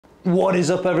What is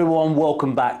up everyone,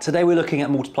 welcome back. Today we're looking at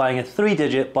multiplying a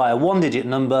 3-digit by a 1-digit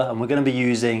number, and we're going to be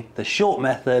using the short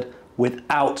method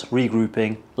without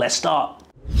regrouping. Let's start.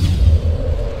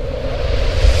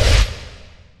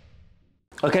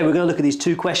 Okay, we're going to look at these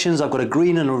two questions. I've got a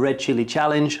green and a red chili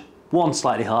challenge, one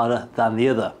slightly harder than the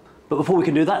other. But before we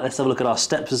can do that, let's have a look at our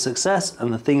steps of success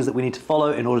and the things that we need to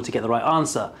follow in order to get the right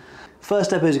answer.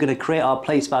 First step is we're going to create our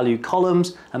place value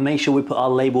columns and make sure we put our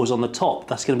labels on the top.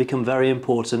 That's going to become very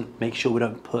important. Make sure we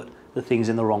don't put the things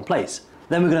in the wrong place.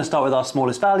 Then we're going to start with our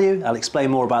smallest value. I'll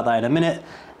explain more about that in a minute.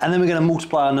 And then we're going to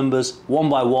multiply our numbers one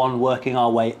by one, working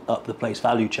our way up the place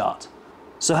value chart.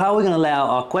 So how are we going to lay out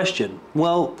our question?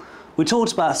 Well, we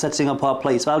talked about setting up our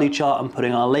place value chart and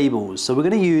putting our labels. So we're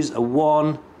going to use a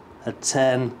 1, a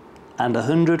 10, and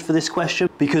 100 for this question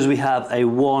because we have a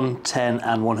 1, 10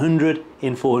 and 100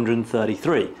 in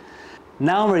 433.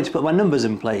 Now I'm ready to put my numbers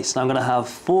in place. Now I'm going to have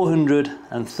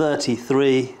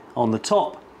 433 on the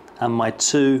top and my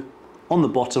 2 on the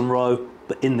bottom row,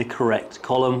 but in the correct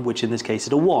column, which in this case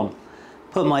is a 1.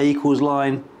 Put my equals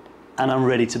line and I'm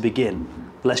ready to begin.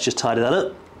 Let's just tidy that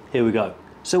up. Here we go.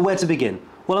 So where to begin?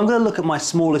 Well, I'm going to look at my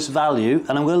smallest value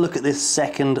and I'm going to look at this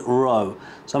second row.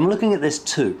 So I'm looking at this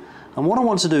 2. And what I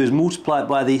want to do is multiply it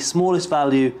by the smallest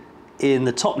value in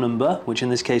the top number, which in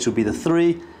this case would be the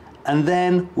 3, and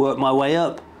then work my way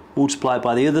up, multiply it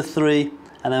by the other 3,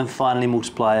 and then finally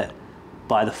multiply it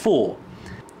by the 4.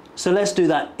 So let's do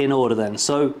that in order then.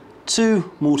 So 2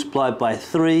 multiplied by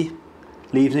 3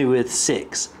 leaves me with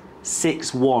 6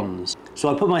 ones.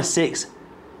 So I put my 6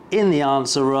 in the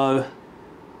answer row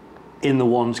in the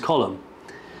ones column.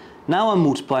 Now I'm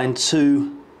multiplying 2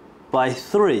 by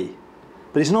 3.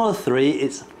 But it's not a 3,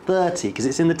 it's 30 because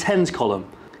it's in the tens column.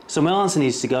 So my answer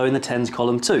needs to go in the tens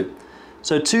column too.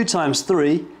 So 2 times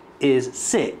 3 is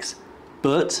 6,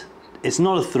 but it's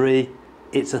not a 3,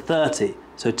 it's a 30.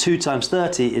 So 2 times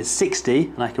 30 is 60,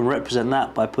 and I can represent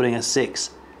that by putting a 6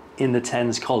 in the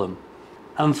tens column.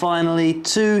 And finally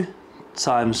 2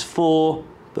 times 4,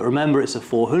 but remember it's a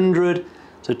 400,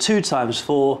 so 2 times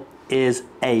 4 is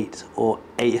 8, or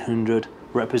 800,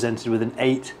 represented with an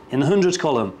 8 in the hundreds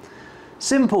column.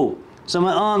 Simple. So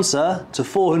my answer to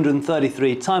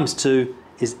 433 times 2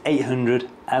 is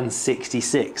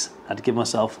 866. I had to give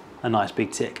myself a nice big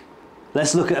tick.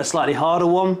 Let's look at a slightly harder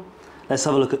one. Let's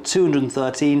have a look at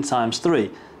 213 times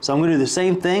 3. So I'm going to do the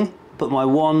same thing, put my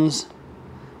 1s,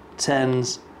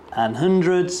 10s and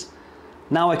 100s.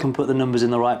 Now I can put the numbers in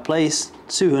the right place.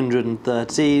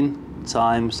 213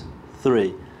 times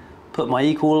 3. Put my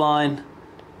equal line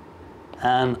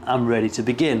and I'm ready to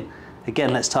begin.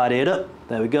 Again, let's tidy it up.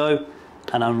 There we go.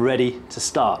 And I'm ready to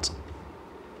start.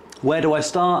 Where do I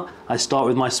start? I start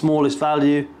with my smallest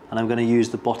value and I'm going to use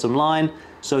the bottom line.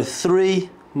 So 3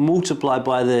 multiplied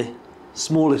by the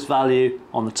smallest value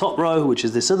on the top row, which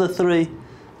is this other 3.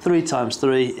 3 times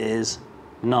 3 is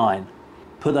 9.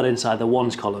 Put that inside the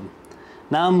ones column.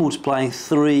 Now I'm multiplying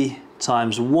 3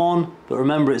 times 1, but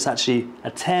remember it's actually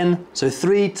a 10. So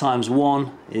 3 times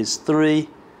 1 is 3.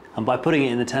 And by putting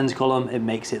it in the tens column, it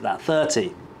makes it that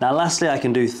 30. Now lastly, I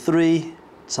can do 3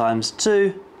 times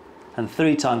 2, and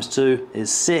 3 times 2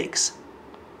 is 6.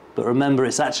 But remember,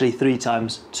 it's actually 3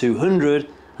 times 200,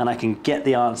 and I can get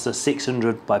the answer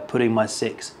 600 by putting my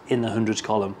 6 in the hundreds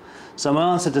column. So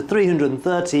my answer to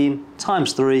 313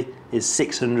 times 3 is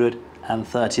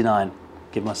 639.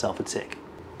 Give myself a tick.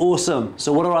 Awesome.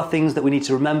 So what are our things that we need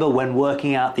to remember when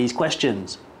working out these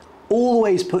questions?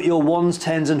 Always put your 1s,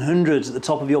 10s and 100s at the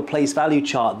top of your place value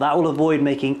chart. That will avoid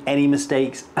making any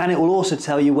mistakes, and it will also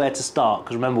tell you where to start,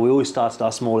 because remember we always start at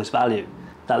our smallest value.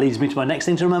 That leads me to my next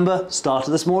thing to remember: start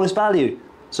at the smallest value.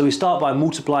 So we start by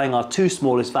multiplying our 2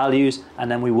 smallest values and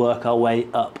then we work our way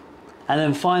up. And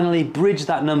then finally bridge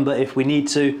that number if we need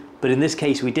to, but in this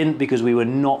case we didn't because we were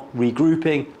not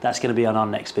regrouping. That's going to be on our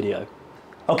next video.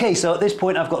 Okay, so at this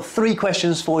point I've got 3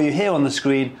 questions for you here on the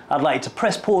screen. I'd like you to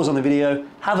press pause on the video,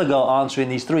 have a go at answering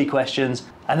these 3 questions,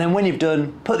 and then when you've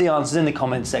done, put the answers in the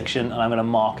comments section and I'm going to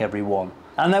mark every one.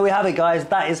 And there we have it guys,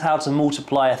 that is how to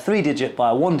multiply a 3-digit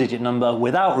by a 1-digit number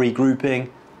without regrouping.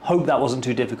 Hope that wasn't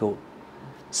too difficult.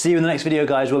 See you in the next video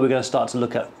guys, where we're going to start to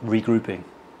look at regrouping.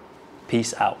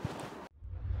 Peace out.